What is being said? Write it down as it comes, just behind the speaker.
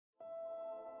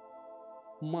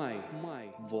My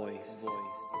voice.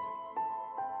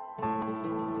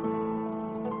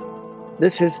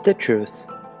 This is the truth.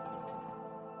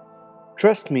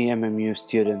 Trust me, MMU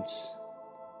students.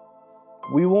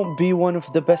 We won't be one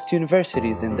of the best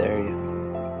universities in the area.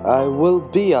 I will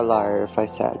be a liar if I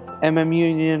said MMU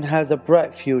Union has a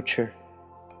bright future,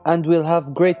 and we'll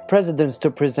have great presidents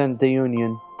to present the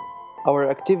union. Our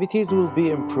activities will be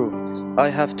improved. I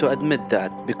have to admit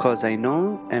that because I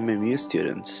know MMU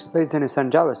students. Laziness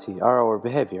and jealousy are our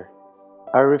behavior.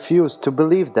 I refuse to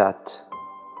believe that.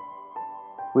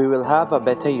 We will have a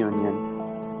better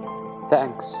union.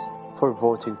 Thanks for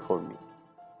voting for me.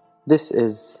 This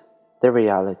is the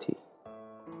reality.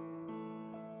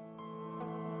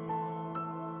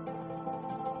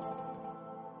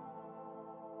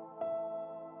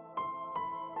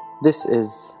 This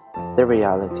is the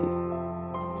reality.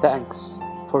 Thanks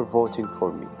for voting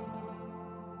for me.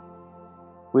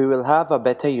 We will have a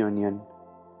better union.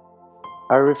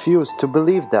 I refuse to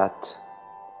believe that.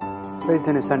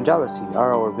 Laziness and jealousy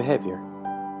are our behavior.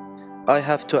 I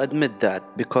have to admit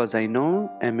that because I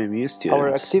know MMU students.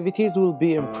 Our activities will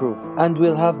be improved, and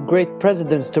we'll have great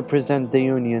presidents to present the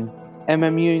union.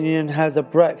 MMU Union has a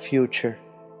bright future.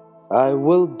 I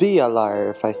will be a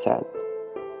liar if I said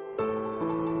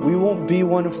we won't be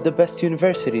one of the best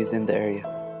universities in the area.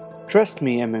 Trust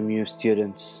me, MMU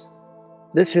students.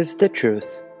 This is the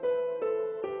truth.